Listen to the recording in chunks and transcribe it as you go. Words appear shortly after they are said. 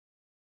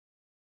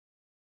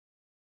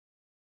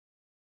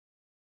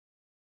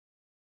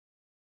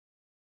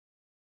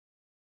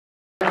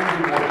Can you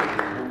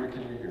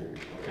hear me?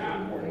 Okay,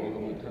 good morning.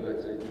 Welcome to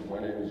TEDx Anchorage. My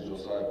name is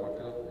Josiah,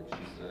 like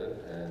she said,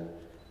 and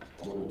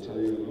I'm going to tell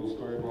you a little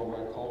story about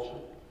my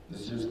culture.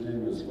 This year's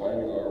theme is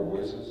finding our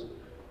voices.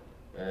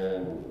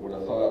 And when I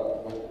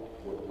thought,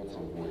 what's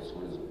a voice?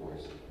 What is a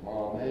voice?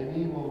 Mom, hey,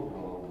 Nemo.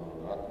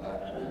 No, not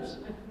that voice.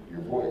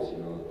 Your voice,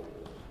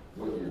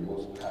 what you're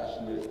most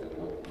passionate and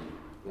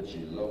what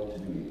you love to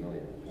do, your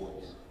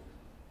voice.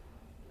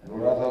 And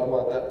when I thought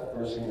about that, the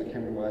first thing that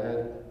came to my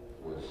head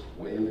was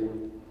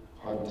whaling,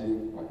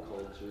 hunting, my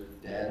culture,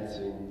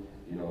 dancing,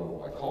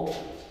 my culture.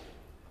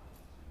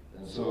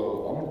 And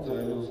so I'm going to tell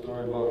you a little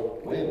story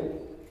about whaling.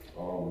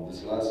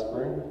 This last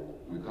spring,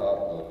 we caught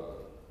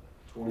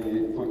a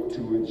 28-foot,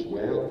 2-inch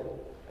whale,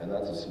 and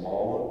that's a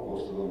small one.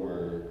 Most of them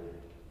are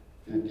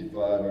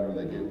 55,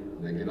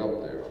 they get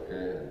up there,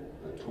 okay?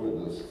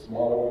 And the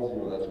smaller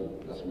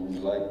ones, that's what we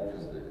like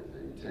because they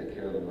take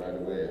care of them right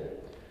away.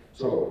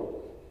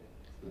 So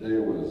the day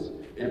was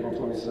April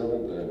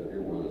 27th, and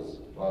it was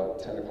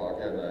about 10 o'clock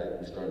at night.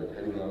 We started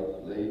heading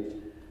out late.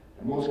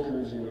 And most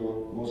crews,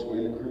 most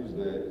whaling crews,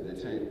 they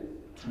take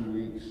 2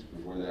 weeks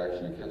before they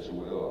actually catch a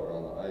whale out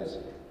on the ice.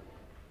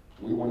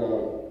 We went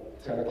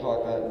out 10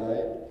 o'clock at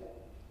night,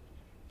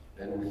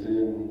 and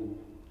within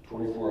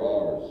 24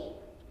 hours,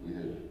 we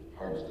had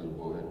harvested a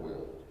bowhead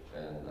whale.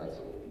 And that's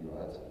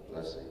a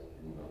blessing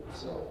in and of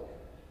itself.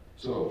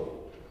 So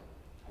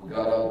we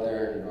got out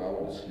there, I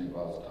went to sleep.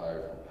 I was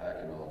tired from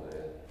packing all day.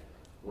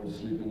 Went to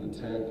sleep in the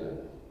tent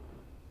and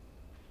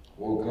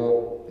woke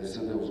up. They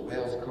said there was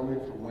whales coming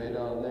from way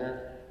down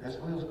there. There's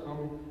whales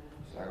coming.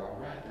 It's like, all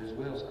right, there's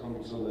whales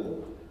coming. So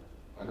then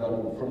I got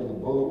in front of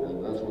the boat, and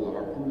that's where the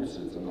harpooner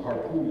sits. And the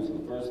harpoon is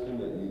the first thing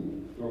that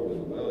you throw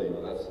into the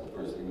whale. That's the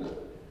first thing that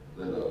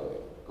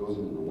goes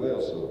into the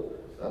whale. So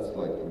that's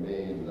like the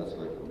main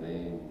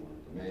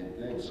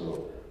thing.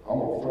 So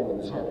I'm up front of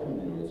this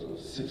harpoon. It's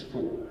a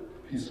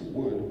 6-foot piece of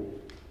wood.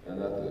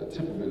 And at the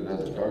tip of it, it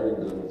has a darting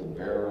gun with a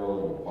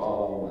barrel and a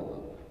bomb and the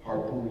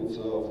harpoon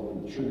itself and then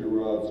the trigger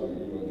rod, so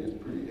it gets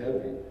pretty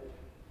heavy.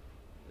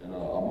 And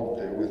I'm up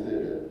there with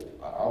it.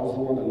 I was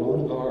the one that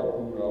loaded the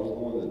harpoon. I was the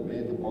one that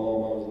made the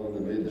bomb. I was the one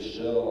that made the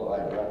shell.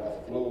 I wrapped the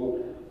float.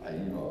 I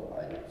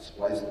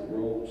spliced the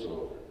rope.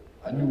 So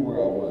I knew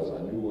where I was. I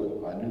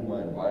knew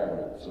my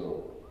environment.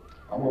 So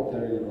I'm up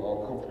there,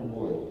 all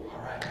comfortable. And, all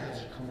right,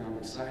 whales are coming.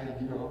 I'm excited.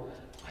 Whales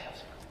are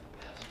coming.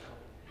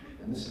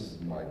 And this is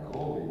my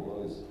goal,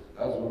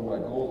 that was one of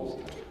my goals,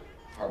 was to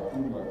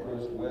harpoon my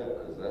first whale,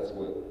 because that's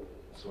what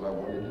I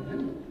wanted to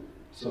do.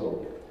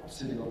 So I'm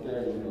sitting up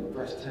there, the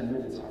first 10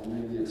 minutes, I'm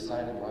really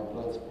excited, my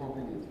blood's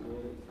pumping, it's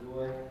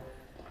going.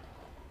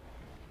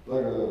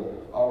 Like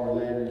an hour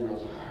later, I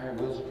was like, all right,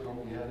 whales are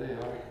coming, yeah, they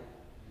are.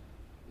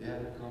 Yeah,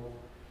 they're coming.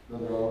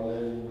 Another hour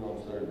later,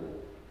 I'm starting to,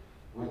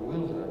 where the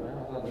whales at, man?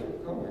 I thought they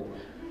were coming.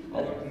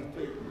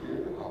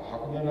 How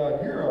come they're not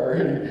here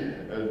already?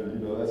 And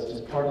that's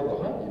just part of the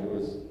hunt.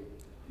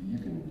 You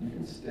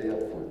can stay up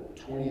for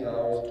 20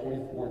 hours,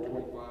 24,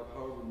 25,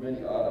 however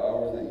many odd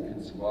hours that you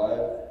can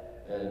survive,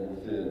 and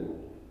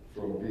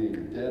from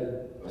being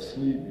dead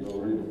asleep,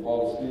 ready to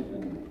fall asleep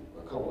in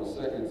a couple of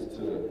seconds,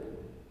 to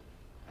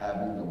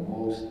having the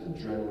most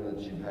adrenaline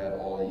that you've had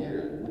all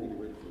year. We're getting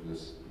ready for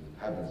this. It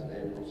happens in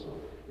April, so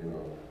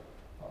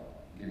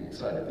I'm getting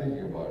excited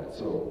thinking about it.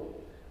 So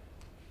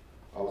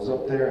I was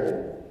up there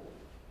and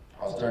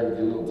I was starting to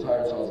get a little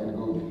tired, so I was going to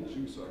go get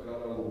juice. So I got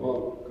out of the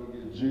boat, go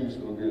get juice,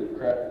 go get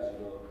crackers,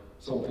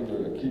 something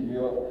to keep me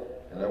up.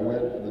 And I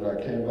went, and then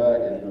I came back,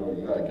 and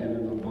you got to get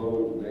in the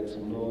boat and make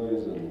some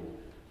noise. And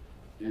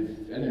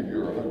if any of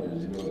you are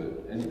hunters, you know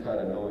that any kind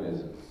of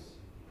noise is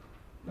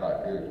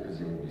not good, because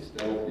you want to be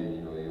stealthy.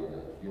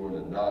 You want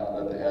to not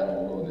let the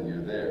animal know that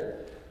you're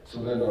there.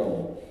 So then a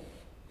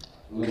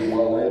little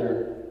while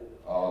later,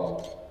 I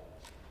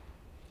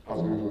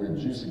was going to go get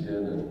juice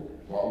again, and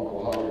my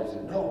Uncle Howard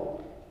said, no.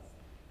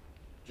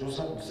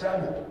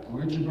 Samuel, go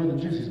get your brother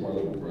Juice. He's my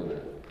little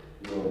brother.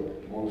 I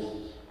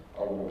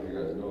don't know if you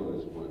guys know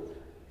this, but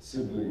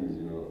siblings,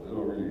 they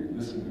don't really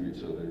listen to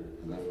each other,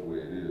 because that's the way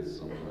it is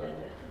sometimes.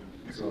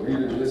 So he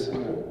didn't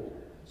listen,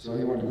 so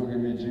he went to go get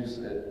me juice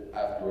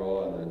after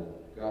all, and then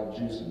got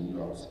juice, and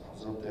I was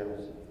up there, I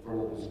was in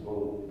front of this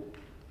boat,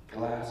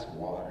 glass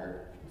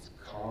water, it's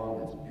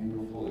calm, it's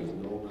beautiful, there's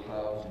no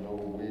clouds, no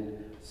wind,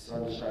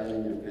 sun shining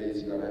in your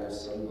face, you gotta have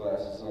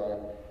sunglasses on,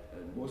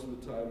 and most of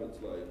the time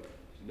it's like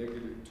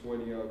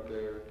 -20 out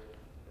there,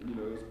 and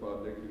it's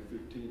about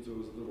 -15, so it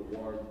was a little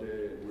warm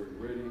day, and we're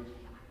ready.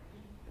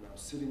 And I'm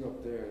sitting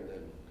up there, and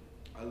then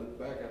I look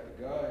back at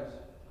the guys,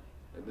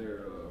 and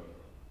they're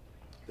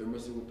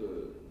messing with the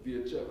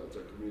VHF, that's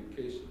our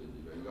communication.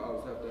 And you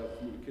always have to have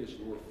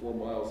communication. We're 4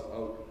 miles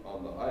out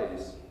on the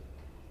ice,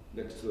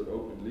 next to an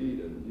open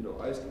lead, and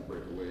ice can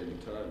break away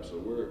anytime. So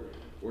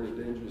we're in a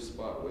dangerous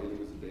spot. Whaling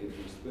is a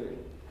dangerous thing.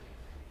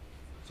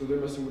 So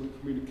they're messing with the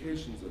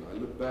communications, and I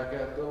look back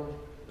at them.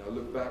 I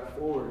look back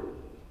forward,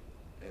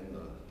 and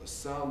the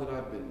sound that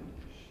I've been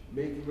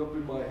making up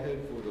in my head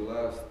for the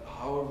last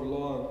however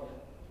long,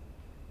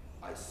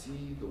 I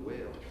see the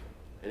whale,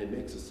 and it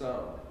makes a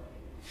sound.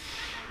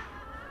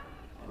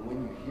 And when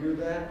you hear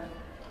that,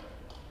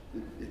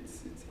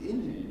 it's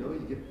in you, you know,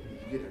 you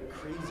get a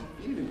crazy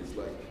feeling. It's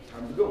like,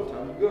 time to go,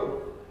 time to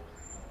go.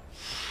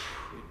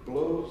 It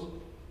blows,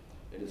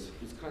 and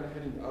it's kind of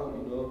heading out,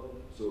 you know.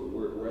 So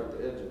we're at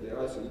the edge of the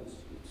ice, and it's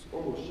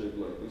almost shaped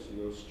like this,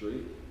 you know,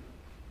 straight.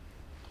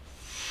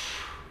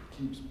 It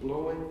keeps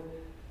blowing,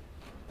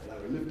 and I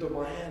lift up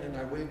my hand and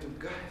I wave to the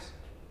guys.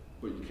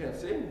 But you can't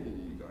say anything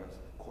to you guys.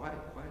 Quiet.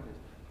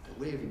 I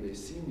wave and they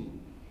see me.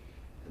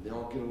 And they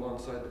all get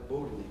alongside the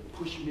boat and they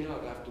push me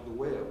out after the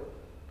whale.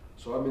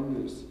 So I'm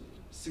in this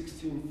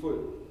 16-foot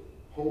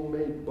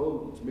homemade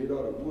boat. It's made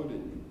out of wood,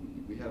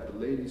 and we have the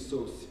ladies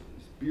sew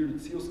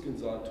bearded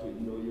sealskins onto it.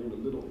 You know, you're in a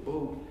little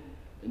boat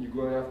and you're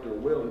going after a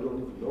whale. You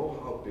don't even know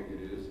how big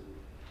it is.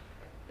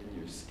 And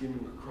you're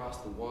skimming across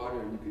the water,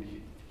 and you could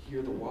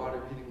hear the water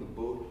hitting the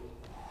boat.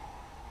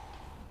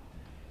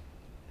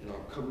 And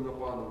I'm coming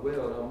up on the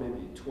whale, and I'm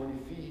maybe 20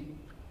 feet.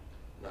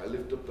 And I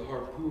lift up the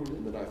harpoon,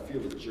 and then I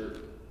feel a jerk.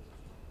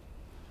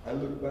 I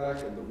look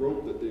back, and the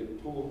rope that they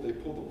pull the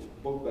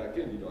boat back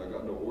in. You know, I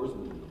got no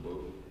oarsmen in the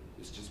boat.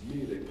 It's just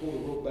me. They pull the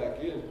rope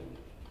back in,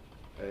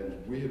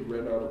 and we had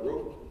ran out of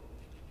rope.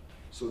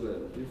 So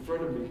then, in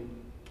front of me,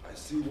 I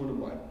see one of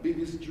my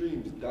biggest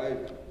dreams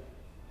diving,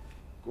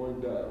 going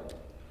down.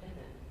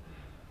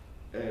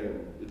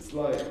 And it's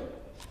like,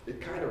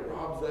 it kind of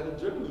robs that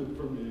adrenaline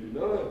from me, you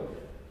know?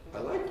 I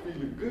like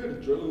feeling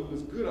good, adrenaline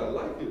is good, I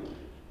like it.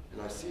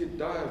 And I see it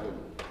dive, and,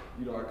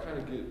 you know, I kind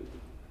of get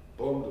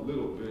bummed a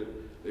little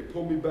bit. They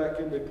pull me back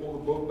in, they pull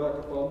the boat back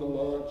up on the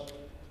launch,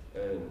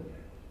 and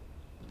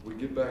we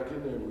get back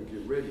in there and we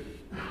get ready.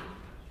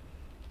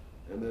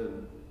 And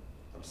then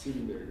I'm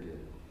sitting there again.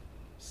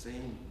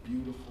 Same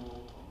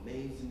beautiful,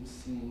 amazing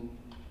scene.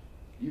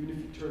 Even if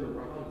you turn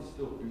around, it's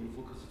still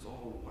beautiful because it's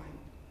all white.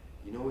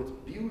 You know, it's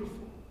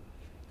beautiful.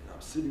 And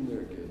I'm sitting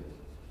there again,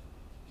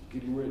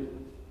 getting ready.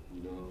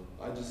 You know,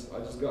 I just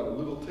got a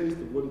little taste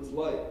of what it's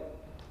like.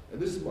 And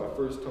this is my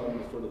first time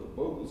in front of the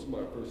boat. This is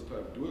my first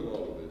time doing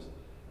all of this.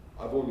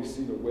 I've only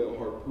seen a whale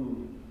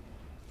harpoon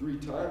 3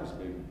 times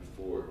maybe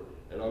before,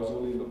 and I was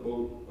only in the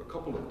boat a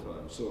couple of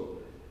times. So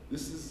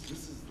this is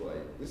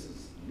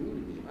new to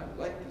me.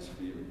 I like this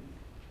feeling.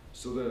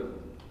 So then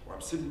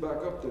I'm sitting back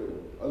up there.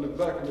 I look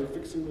back and they're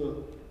fixing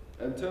the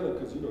antenna,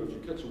 because, you know, if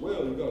you catch a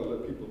whale, you gotta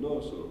let people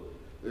know. So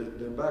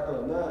they're back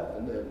on that,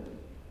 and then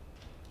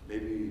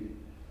maybe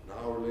an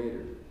hour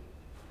later,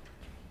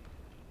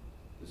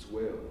 this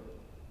whale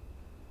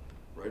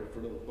right in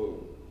front of the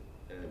boat,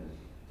 and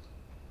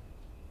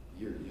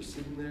you're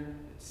sitting there,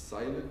 it's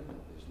silent,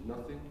 there's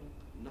nothing.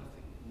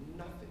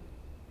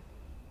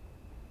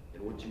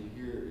 And what you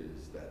hear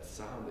is that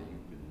sound that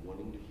you've been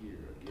wanting to hear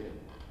again.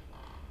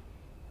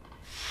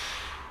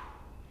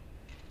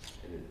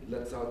 And it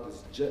lets out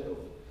this jet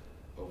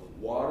of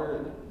water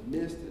and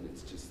mist, and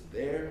it's just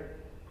there.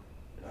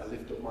 And I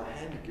lift up my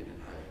hand again,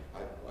 and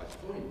I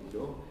point, you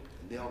know,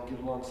 and they all get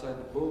alongside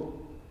the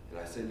boat. And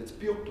I say, let's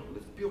piotto.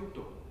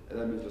 And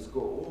that means let's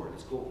go oar.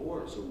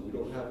 So we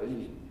don't have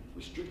any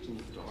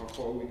restrictions to how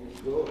far we can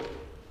go.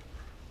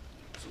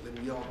 So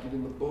then we all get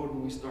in the boat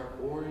and we start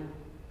oaring.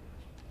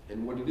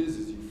 And what it is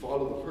you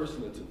follow the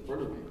person that's in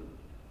front of you.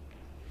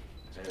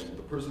 And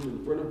the person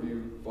in front of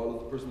you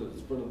follows the person that's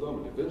in front of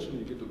them. And eventually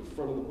you get to the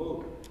front of the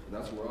boat. And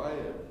that's where I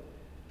am.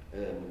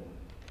 And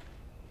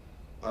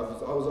I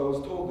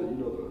was told that, you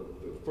know,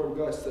 the front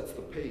guy sets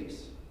the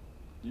pace.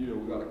 You know,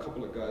 we got a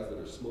couple of guys that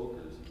are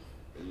smokers.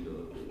 And, you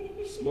know,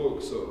 they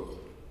smoke, so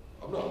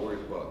I'm not worried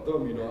about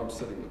them. You know, I'm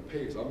setting the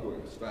pace. I'm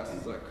going as fast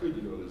as I could.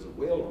 You know, there's a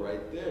whale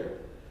right there.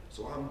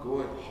 So I'm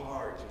going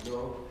hard, you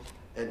know.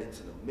 And it's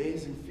an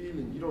amazing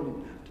feeling. You don't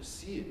even have to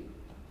see it.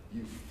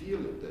 You feel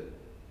it, that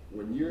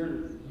when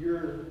your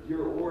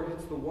oar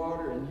hits the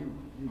water and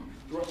you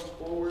thrust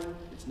forward,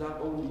 it's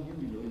not only you,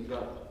 you know, you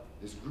got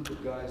this group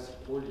of guys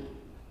supporting you.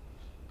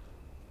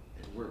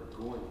 And we're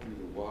going through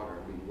the water.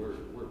 I mean,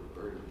 we're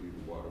burning through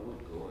the water.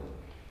 We're going.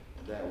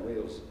 And that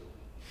whale's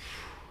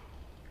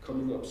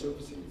coming up,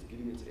 surfacing, it's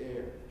getting its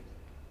air.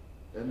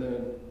 And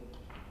then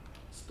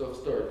stuff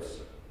starts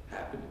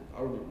happening. I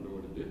don't even know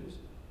what it is.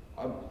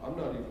 I'm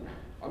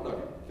not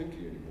even thinking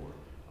anymore.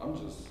 I'm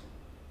just,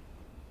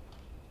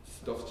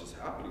 stuff's just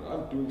happening.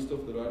 I'm doing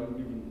stuff that I didn't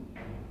even,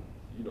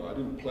 you know, I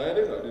didn't plan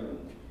it.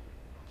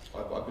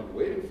 I've been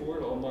waiting for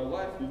it all my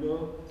life, you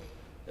know.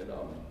 And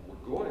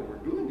we're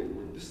doing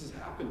it. This is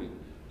happening.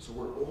 So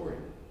we're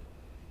oaring.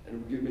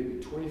 And we get maybe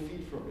 20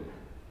 feet from it.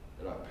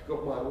 And I pick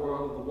up my oar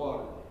out of the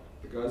water.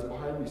 The guys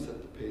behind me set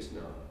the pace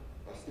now.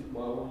 I stick my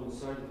oar on the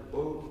side of the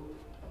boat.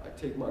 I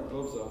take my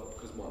gloves off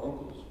because my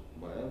uncles,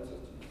 my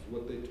ancestors, this is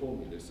what they told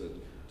me. They said,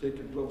 take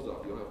your gloves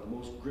off, you'll have the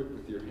most grip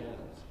with your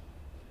hands.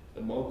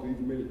 And my uncle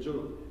even made a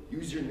joke,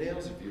 use your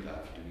nails if you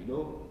have to, you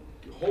know?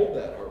 You hold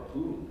that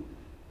harpoon.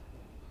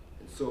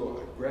 And so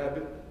I grab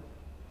it,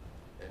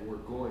 and we're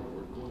going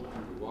through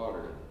the water.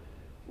 And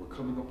we're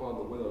coming up on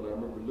the whale, and I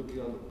remember looking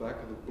on the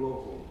back of the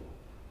blowhole.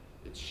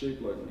 It's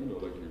shaped like, you know,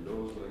 like your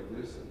nose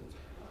like this. And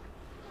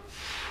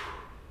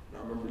I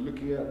remember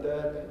looking at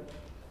that, and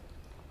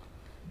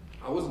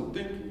I wasn't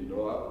thinking, you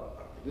know,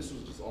 this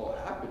was just all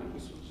happening.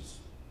 This was just,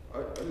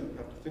 I didn't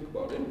have to think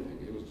about anything.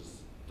 It was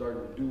just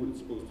starting to do what it's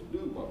supposed to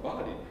do, my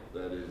body,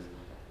 that is.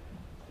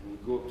 And we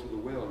go up to the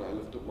whale, and I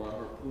lift up my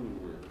harpoon,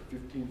 and we're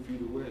 15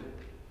 feet away.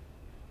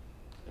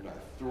 And I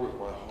throw it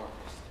my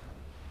hardest.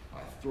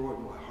 I throw it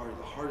my hardest,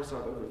 the hardest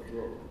I've ever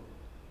thrown.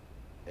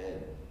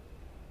 And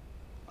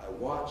I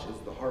watch as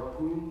the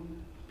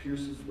harpoon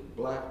pierces the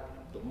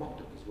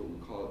muktuk is what we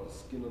call it, the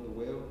skin of the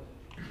whale,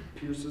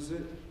 pierces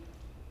it.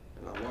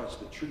 And I watch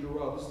the trigger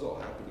rod. This is all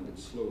happening in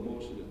slow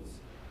motion. It's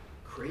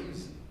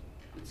crazy.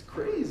 It's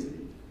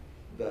crazy.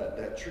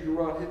 That trigger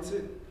rod hits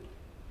it.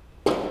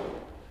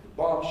 The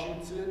bomb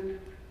shoots in.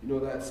 You know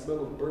that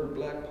smell of burnt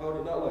black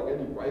powder? Not like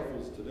any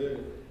rifles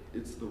today.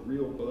 It's the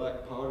real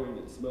black powder, and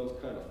it smells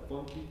kind of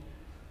funky.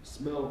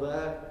 Smell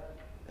that,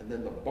 and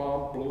then the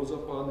bomb blows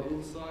up on the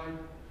inside,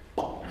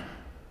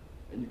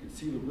 and you can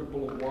see the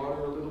ripple of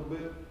water a little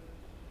bit.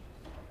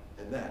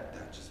 And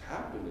that just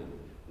happened. And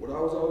what I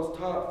was always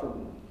taught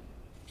from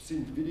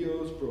seeing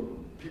videos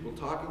from people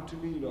talking to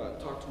me, I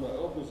talk to my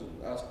elders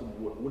and ask them,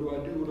 what do I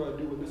do? What do I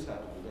do when this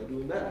happens? What do I do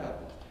when that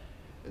happens?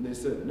 And they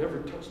said, never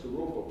touch the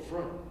rope up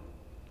front,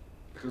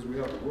 because we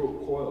have the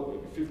rope coiled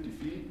maybe 50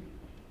 feet,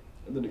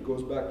 and then it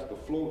goes back to the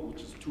float,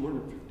 which is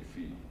 250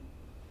 feet.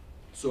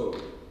 So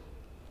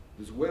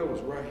this whale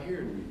was right here,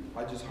 and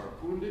I just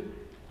harpooned it,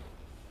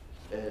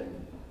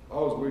 and I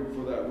was waiting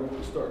for that rope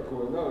to start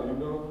going out,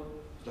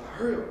 So I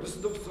hurry up, this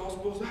stuff's all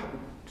supposed to happen,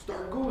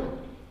 start going.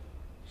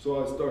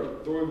 So I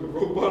started throwing the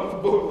rope out of the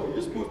boat, like,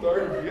 you're supposed to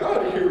already be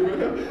out of here,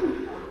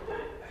 man.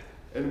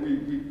 And we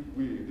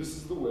this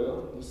is the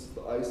whale, this is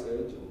the ice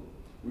edge, and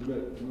we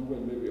went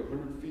maybe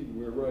 100 feet, and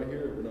we were right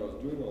here when I was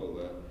doing all of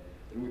that.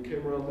 And we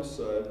came around this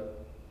side,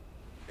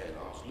 and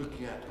I was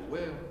looking at the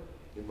whale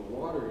in the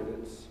water,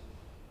 and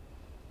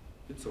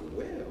it's a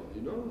whale,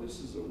 This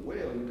is a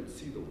whale. You can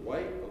see the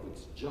white of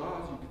its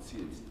jaws. You can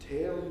see its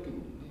tail. You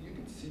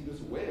can see this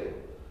whale.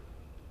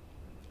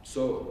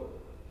 So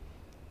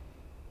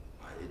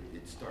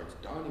it starts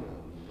dawning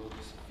on me,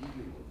 this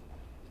feeling of,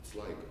 it's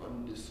like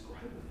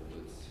undescribable.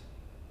 It's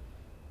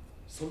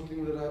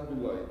something that I've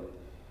been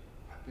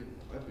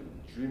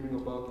dreaming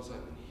about this.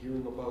 I've been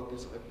hearing about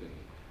this.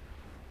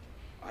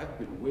 I've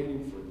been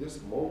waiting for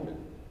this moment,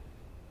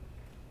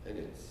 and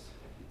it's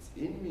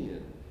in me,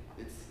 and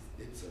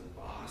it's an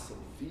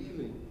awesome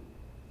feeling.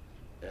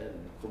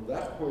 And from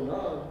that point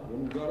on,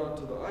 when we got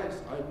onto the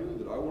ice, I knew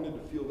that I wanted to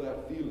feel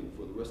that feeling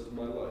for the rest of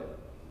my life,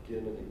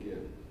 again and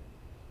again.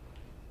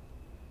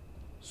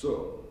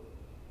 So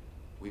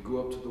we go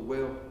up to the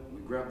whale,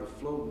 we grab the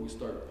float, and we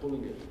start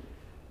pulling it.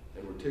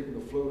 And we're taking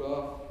the float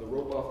off, the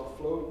rope off the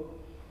float.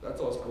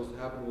 That's all supposed to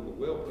happen with the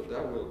whale, but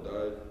that whale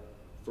died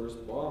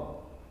first bomb.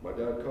 My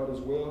dad caught his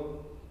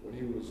whale when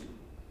he was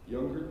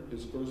younger.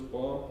 His first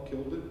bomb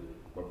killed it.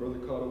 My brother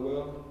caught a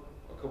whale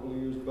a couple of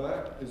years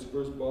back. His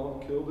first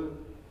bomb killed it.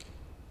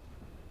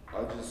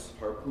 I just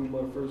harpooned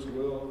my first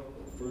whale,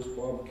 and the first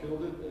bomb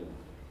killed it.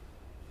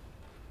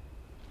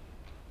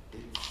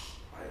 And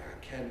I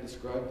can't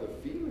describe the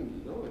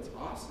feeling, it's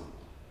awesome.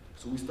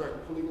 So we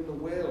start pulling in the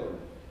whale, and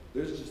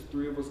there's just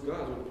 3 of us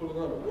guys. We're pulling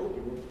on a rope,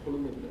 and we're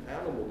pulling in an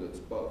animal that's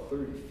about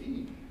 30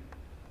 feet.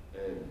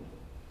 And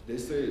they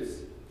say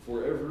it's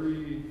for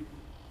every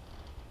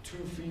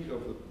 2 feet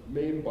of the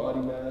main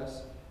body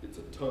mass, it's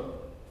a ton.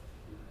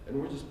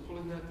 And we're just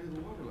pulling that through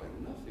the water like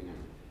nothing.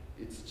 And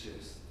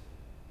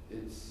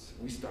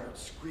we start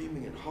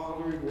screaming and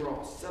hollering. We're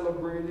all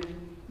celebrating.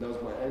 That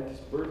was my auntie's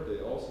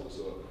birthday also,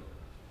 so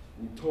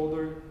we told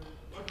her,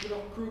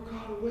 Patkotak crew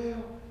caught a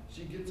whale.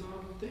 She gets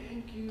on,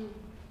 thank you.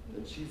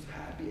 And she's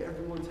happy,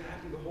 everyone's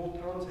happy, the whole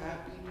town's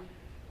happy.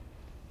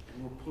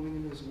 And we're pulling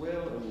in this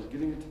whale, and we're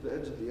getting it to the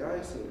edge of the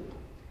ice, and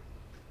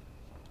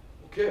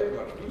okay, I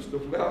gotta do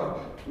stuff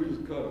now. We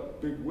just caught a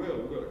big whale,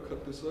 we gotta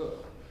cut this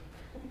up.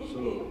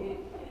 So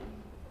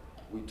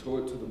we tow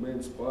it to the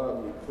main spot,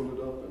 and we pull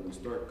it up, and we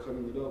start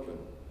cutting it up, and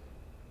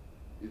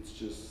it's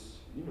just,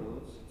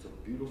 it's a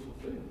beautiful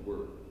thing.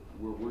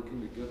 We're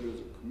working together as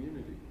a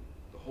community,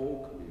 the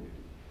whole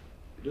community.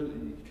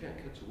 You can't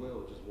catch a whale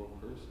with just one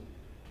person.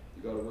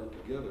 You got to work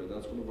together.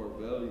 That's one of our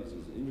values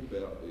is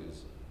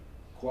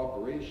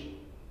cooperation.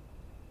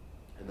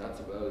 And that's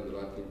a value that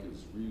I think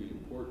is really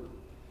important.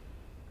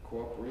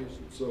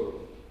 Cooperation.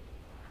 So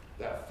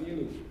that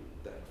feeling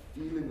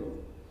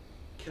of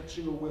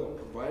catching a whale,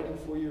 providing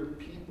for your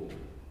people,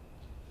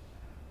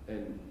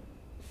 and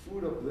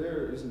food up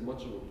there isn't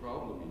much of a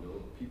problem,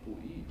 people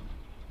eat.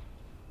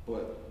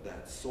 But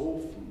that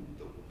soul food,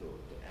 the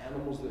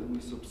animals that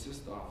we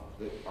subsist off of,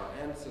 that our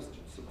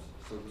ancestors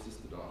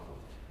subsisted off of,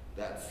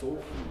 that soul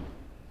food,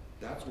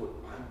 that's what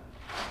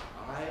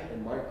I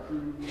and my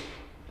crew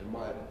and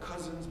my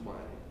cousins,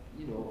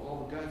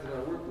 all the guys that I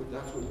work with,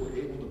 that's what we're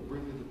able to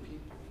bring to the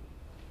people.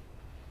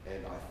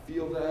 And I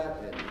feel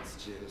that, and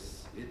it's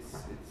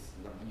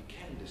not, you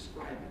can't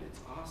describe it,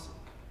 it's awesome.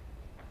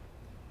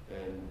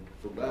 And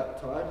from that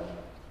time,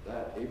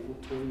 that April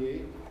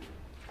 28th,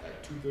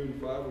 at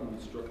 2:35 when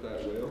we struck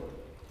that whale,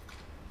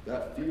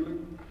 that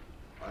feeling,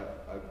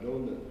 I've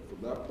known that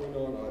from that point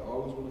on, I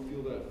always want to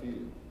feel that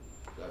feeling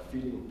That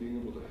feeling of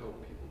being able to help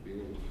people, being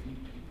able to feed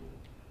people,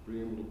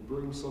 being able to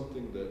bring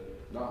something that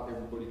not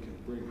everybody can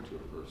bring to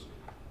a person.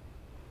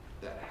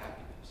 That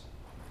happiness.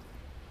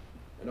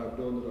 And I've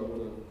known that I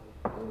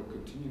want to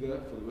continue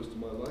that for the rest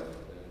of my life,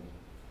 and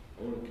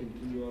I want to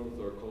continue on with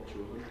our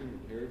cultural hunting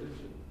and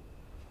heritage. And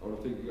I want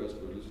to thank you guys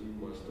for listening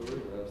to my story,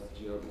 and I ask that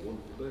you have a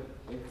wonderful day.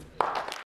 Thank you.